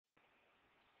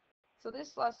So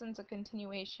this lesson's a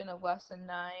continuation of lesson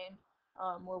 9,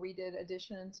 where we did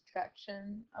addition and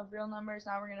subtraction of real numbers.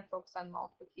 Now we're going to focus on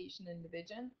multiplication and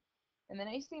division. And the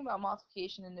nice thing about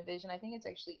multiplication and division, I think it's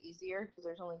actually easier because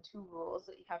there's only two rules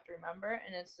that you have to remember,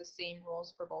 and it's the same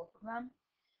rules for both of them.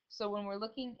 So when we're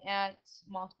looking at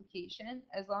multiplication,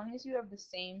 as long as you have the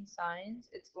same signs,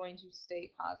 it's going to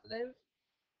stay positive.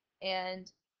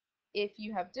 And if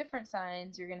you have different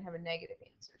signs, you're going to have a negative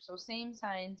answer. So same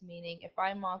signs, meaning if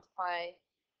I multiply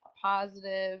a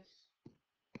positive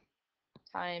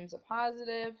times a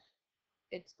positive,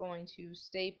 it's going to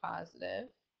stay positive.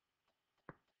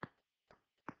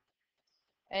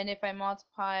 And if I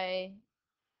multiply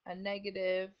a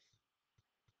negative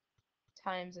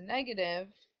times a negative,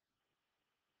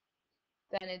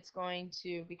 then it's going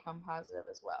to become positive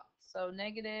as well. So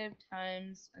negative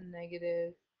times a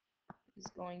negative is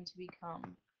going to become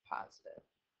positive.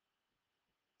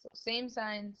 So same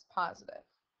signs, positive.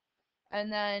 And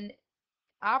then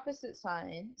opposite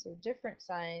signs or different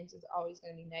signs is always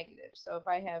going to be negative. So if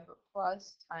I have a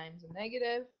plus times a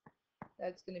negative,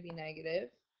 that's going to be negative.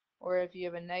 Or if you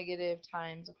have a negative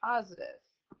times a positive,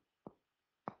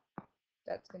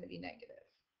 that's going to be negative.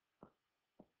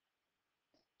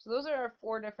 So those are our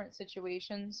 4 different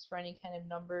situations for any kind of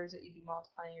numbers that you'd be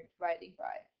multiplying or dividing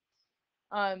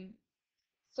by.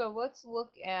 So let's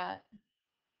look at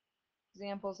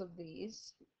examples of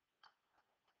these.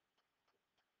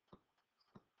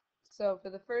 So for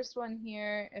the first one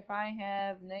here, if I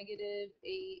have negative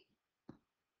 8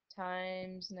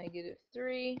 times negative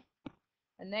 3,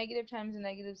 a negative times a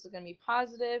negative is going to be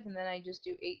positive, and then I just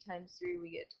do 8 times 3,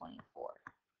 we get 24.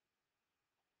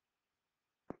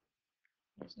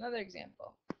 Here's another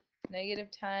example.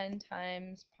 Negative 10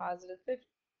 times positive 50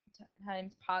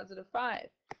 times positive 5.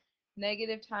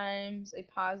 Negative times a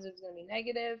positive is going to be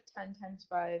negative. 10 times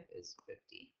 5 is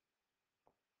 50.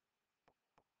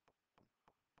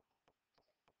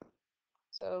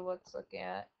 So let's look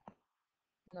at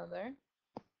another.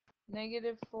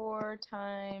 Negative 4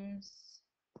 times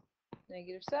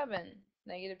negative 7.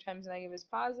 Negative times negative is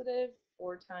positive.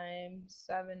 4 times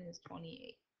 7 is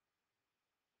 28.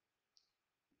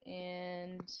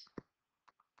 And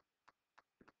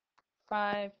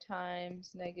 5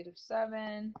 times negative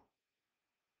 7.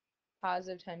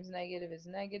 Positive times negative is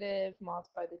negative.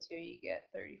 Multiply the 2, you get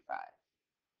 35.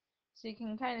 So you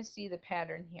can kind of see the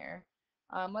pattern here.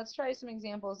 Let's try some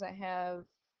examples that have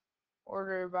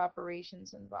order of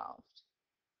operations involved.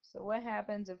 So what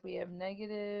happens if we have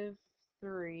negative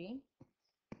 3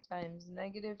 times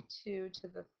negative 2 to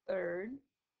the third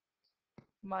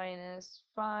minus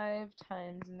 5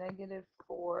 times negative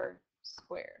 4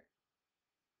 squared?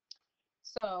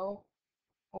 So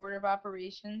order of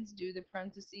operations, do the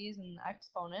parentheses and the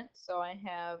exponents. So I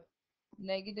have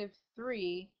negative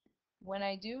 3. When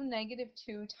I do negative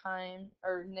 2 times,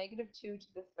 or negative 2 to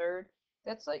the third,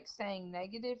 that's like saying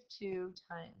negative 2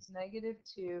 times negative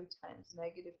 2 times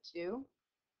negative 2.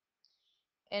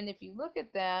 And if you look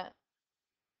at that,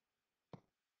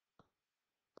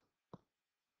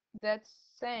 that's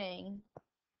saying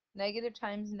negative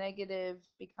times negative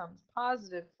becomes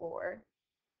positive 4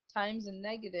 times a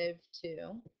negative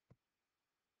 2.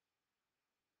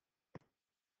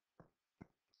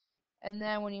 And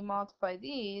then when you multiply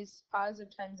these,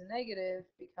 positive times a negative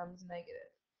becomes negative.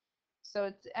 So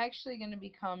it's actually going to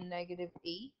become negative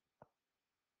 8.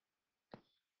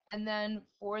 And then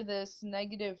for this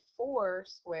negative 4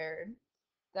 squared,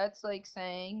 that's like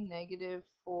saying negative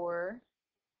 4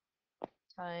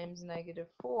 times negative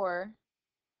 4,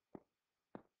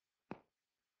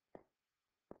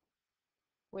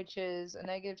 which is a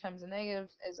negative times a negative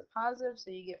is a positive,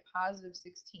 so you get positive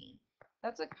 16.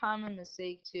 That's a common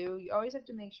mistake too. You always have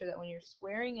to make sure that when you're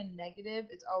squaring a negative,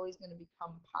 it's always going to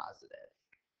become positive.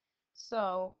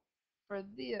 So for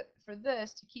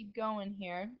this, to keep going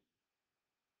here,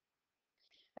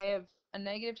 I have a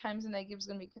negative times a negative is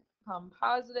going to become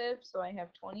positive, so I have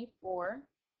 24.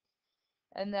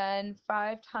 And then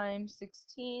 5 times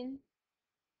 16,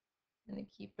 I'm going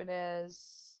to keep it as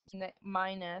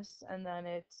minus, and then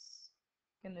it's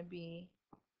going to be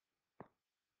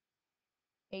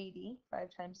 80. 5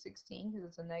 times 16, because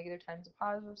it's a negative times a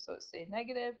positive, so it stayed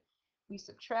negative. We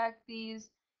subtract these,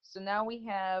 so now we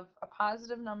have a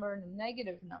positive number and a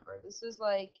negative number. This is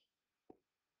like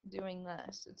doing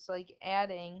this. It's like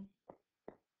adding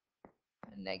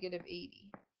a negative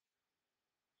 80.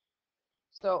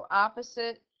 So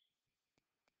opposite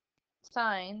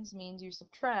signs means you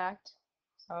subtract.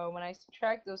 So when I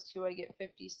subtract those two, I get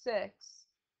 56.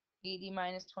 80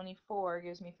 minus 24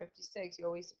 gives me 56. You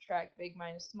always subtract big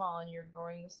minus small, and you're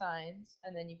ignoring the signs.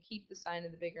 And then you keep the sign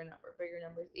of the bigger number. Bigger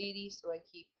number is 80, so I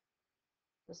keep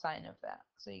the sign of that.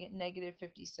 So you get negative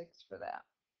 56 for that.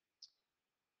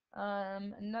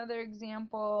 Another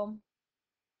example,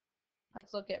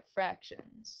 let's look at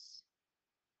fractions.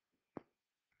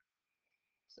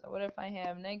 So what if I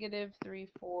have negative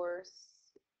 3/4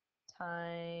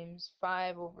 times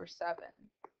 5 over 7?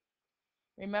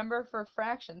 Remember, for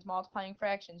fractions, multiplying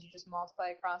fractions, you just multiply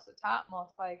across the top,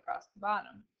 multiply across the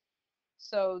bottom.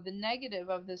 So the negative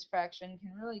of this fraction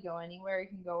can really go anywhere. It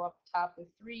can go up top with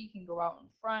 3, it can go out in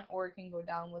front, or it can go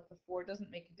down with the 4. It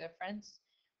doesn't make a difference.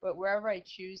 But wherever I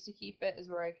choose to keep it is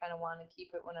where I kind of want to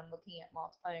keep it when I'm looking at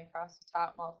multiplying across the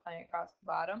top, multiplying across the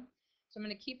bottom. So I'm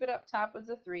going to keep it up top with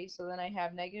the 3. So then I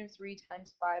have negative 3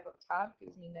 times 5 up top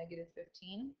gives me negative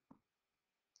 15.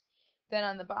 Then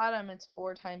on the bottom it's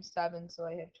 4 times 7, so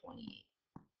I have 28.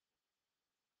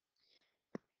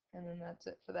 And then that's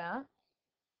it for that.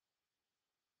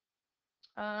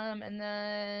 And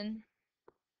then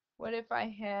what if I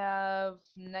have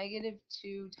negative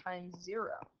 2 times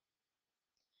 0?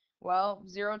 Well,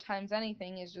 0 times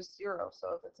anything is just 0.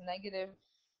 So if it's negative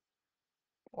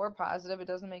or positive, it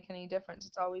doesn't make any difference.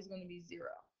 It's always going to be 0.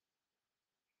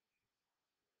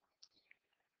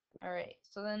 Alright,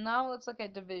 so then now let's look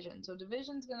at division. So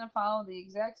division is going to follow the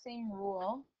exact same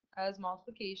rule as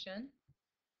multiplication.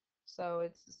 So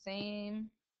it's the same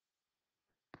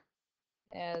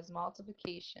as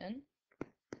multiplication.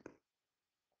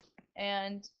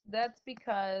 And that's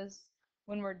because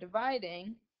when we're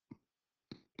dividing,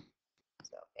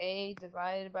 so A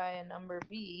divided by a number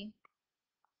B,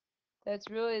 that's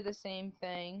really the same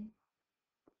thing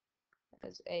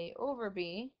as A over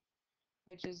B,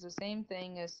 which is the same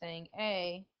thing as saying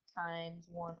A times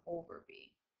 1 over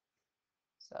B.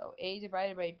 So A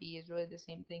divided by B is really the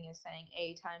same thing as saying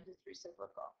A times its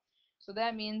reciprocal. So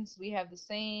that means we have the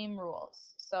same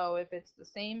rules. So if it's the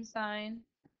same sign,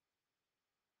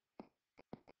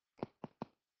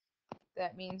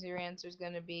 that means your answer is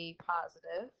going to be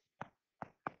positive.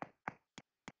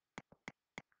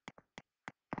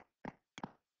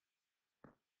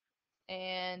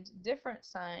 And different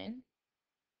sign,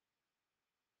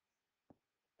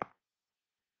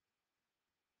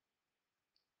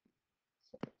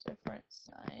 so different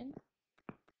sign,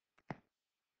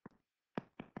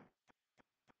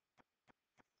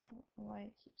 I don't know why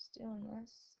it keeps doing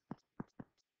this.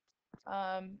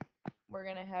 We're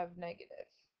going to have negative.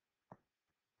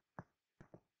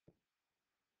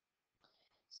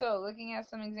 So looking at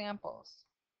some examples.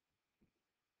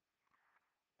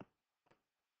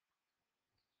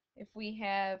 If we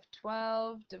have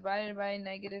 12 divided by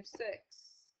negative 6,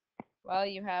 well,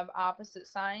 you have opposite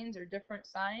signs or different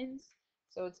signs,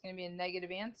 so it's going to be a negative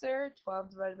answer.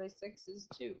 12 divided by 6 is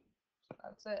 2. So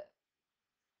that's it.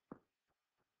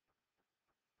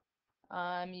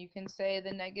 You can say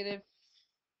the negative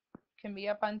can be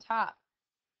up on top.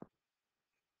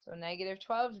 So negative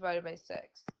 12 divided by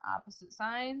 6. Opposite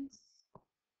signs,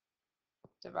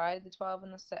 divide the 12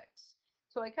 and the 6.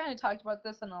 So I kind of talked about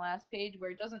this on the last page,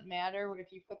 where it doesn't matter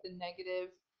if you put the negative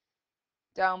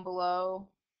down below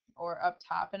or up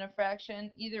top in a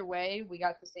fraction. Either way, we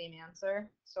got the same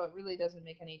answer. So it really doesn't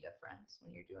make any difference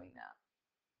when you're doing that.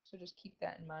 So just keep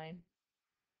that in mind.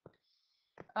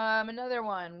 Another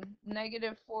one,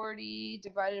 negative 40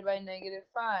 divided by negative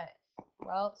 5.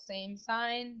 Well, same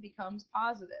sign becomes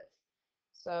positive.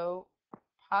 So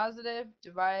positive,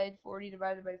 divide 40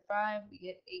 divided by 5, we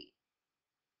get 8.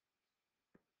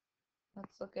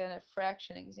 Let's look at a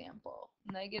fraction example.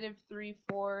 Negative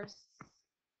 3/4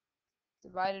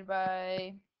 divided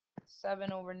by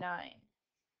 7 over 9.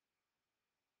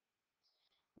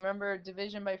 Remember,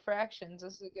 division by fractions.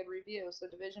 This is a good review. So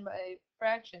division by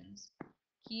fractions.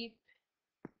 Keep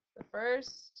the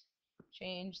first,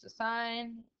 change the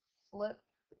sign, flip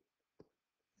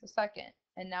the second,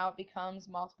 and now it becomes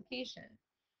multiplication.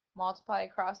 Multiply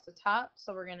across the top,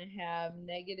 so we're going to have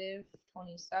negative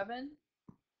 27.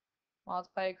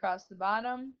 Multiply across the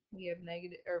bottom, we have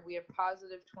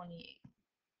positive 28.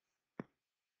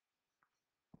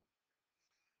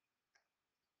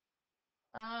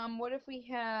 What if we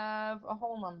have a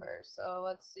whole number? So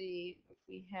let's see if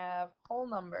we have whole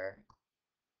number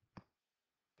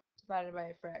divided by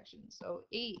a fraction. So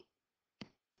 8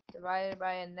 divided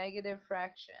by a negative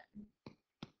fraction.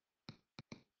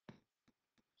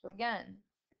 So again,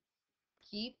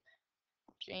 keep,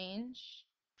 change,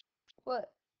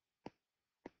 flip.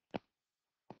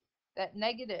 That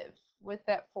negative with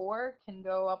that 4 can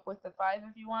go up with the 5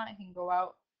 if you want. It can go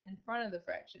out in front of the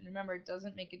fraction. Remember, it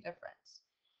doesn't make a difference.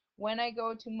 When I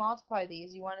go to multiply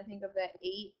these, you want to think of that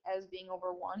 8 as being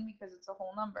over 1 because it's a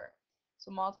whole number.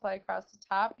 So multiply across the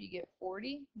top, you get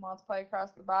 40. Multiply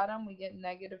across the bottom, we get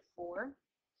negative 4.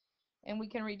 And we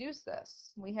can reduce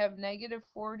this. We have negative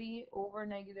 40 over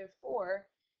negative 4.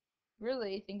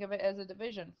 Really, think of it as a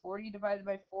division. 40 divided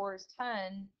by 4 is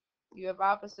 10. You have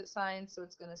opposite signs, so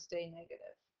it's going to stay negative.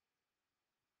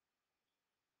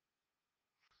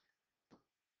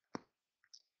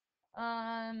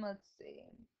 Let's see.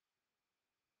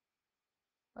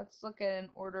 Let's look at an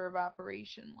order of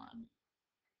operation one.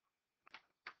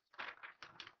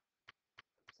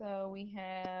 So we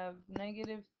have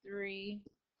negative 3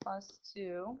 plus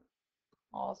 2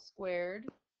 all squared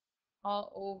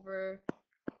all over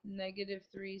negative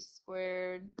 3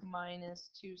 squared minus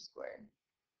 2 squared.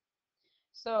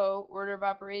 So order of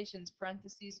operations,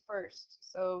 parentheses first.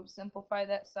 So simplify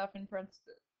that stuff in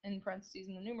parentheses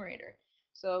in the numerator.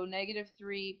 So negative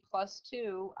 3 plus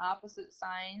 2, opposite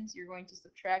signs. You're going to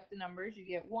subtract the numbers. You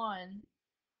get 1.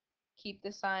 Keep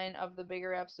the sign of the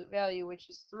bigger absolute value, which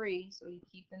is 3. So you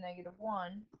keep the negative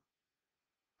 1.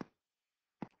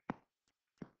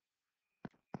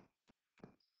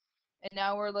 And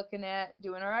now we're looking at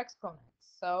doing our exponents.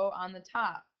 So on the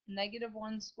top, negative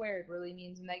 1 squared really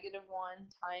means negative 1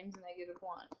 times negative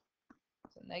 1.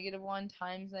 So negative 1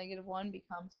 times negative 1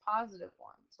 becomes positive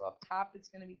 1. So up top it's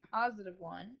going to be positive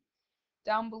 1.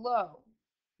 Down below,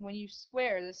 when you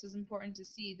square, this is important to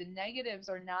see, the negatives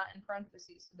are not in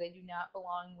parentheses, so they do not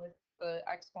belong with the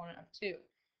exponent of 2.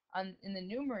 In the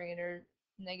numerator,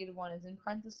 negative 1 is in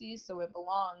parentheses, so it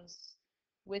belongs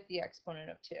with the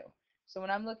exponent of 2. So when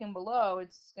I'm looking below,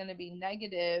 it's going to be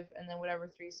negative and then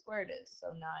whatever 3 squared is.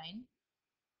 So 9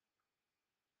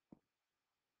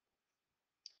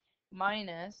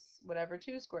 minus whatever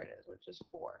 2 squared is, which is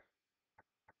 4.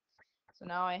 So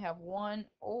now I have 1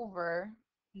 over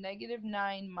negative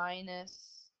 9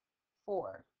 minus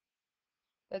 4.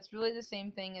 That's really the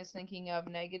same thing as thinking of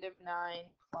negative 9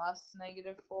 plus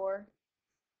negative 4.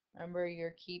 Remember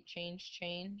your keep, change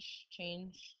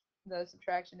the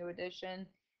subtraction to addition,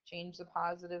 change the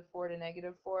positive 4 to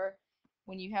negative 4.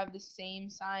 When you have the same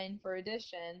sign for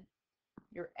addition,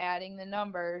 you're adding the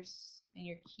numbers and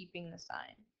you're keeping the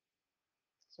sign.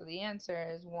 So the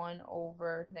answer is 1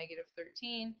 over negative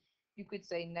 13. You could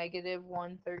say negative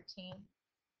 1/13.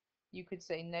 You could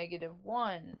say negative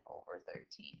 1 over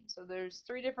 13. So there's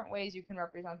 3 different ways you can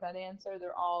represent that answer.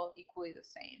 They're all equally the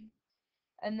same.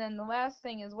 And then the last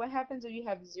thing is, what happens if you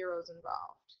have zeros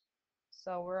involved?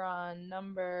 So we're on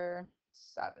number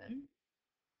 7.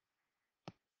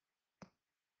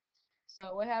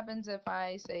 So what happens if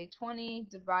I say 20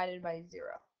 divided by 0?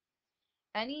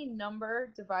 Any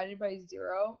number divided by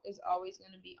 0 is always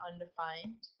going to be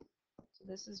undefined. So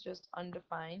this is just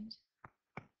undefined.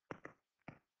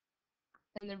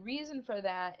 And the reason for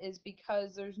that is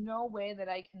because there's no way that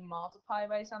I can multiply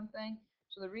by something.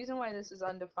 So the reason why this is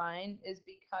undefined is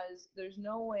because there's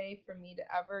no way for me to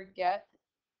ever get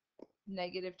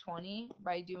negative 20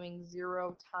 by doing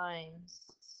 0 times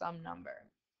some number.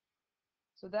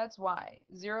 So that's why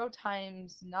 0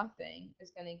 times nothing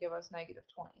is going to give us negative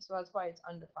 20. So that's why it's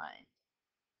undefined.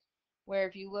 Where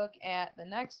if you look at the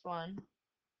next one,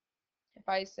 if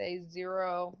I say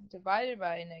 0 divided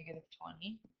by negative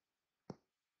 20,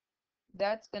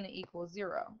 that's going to equal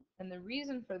 0. And the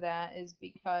reason for that is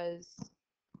because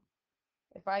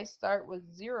if I start with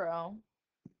 0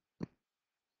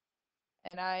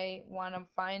 and I want to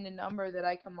find a number that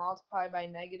I can multiply by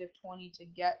negative 20 to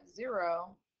get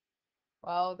 0,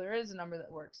 well, there is a number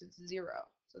that works. It's 0.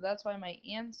 So that's why my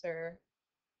answer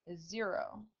is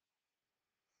 0.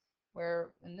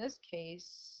 Where in this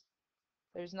case,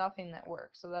 there's nothing that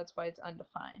works. So that's why it's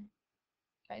undefined.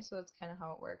 Okay, so that's kind of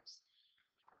how it works.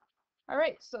 All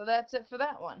right, so that's it for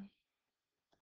that one.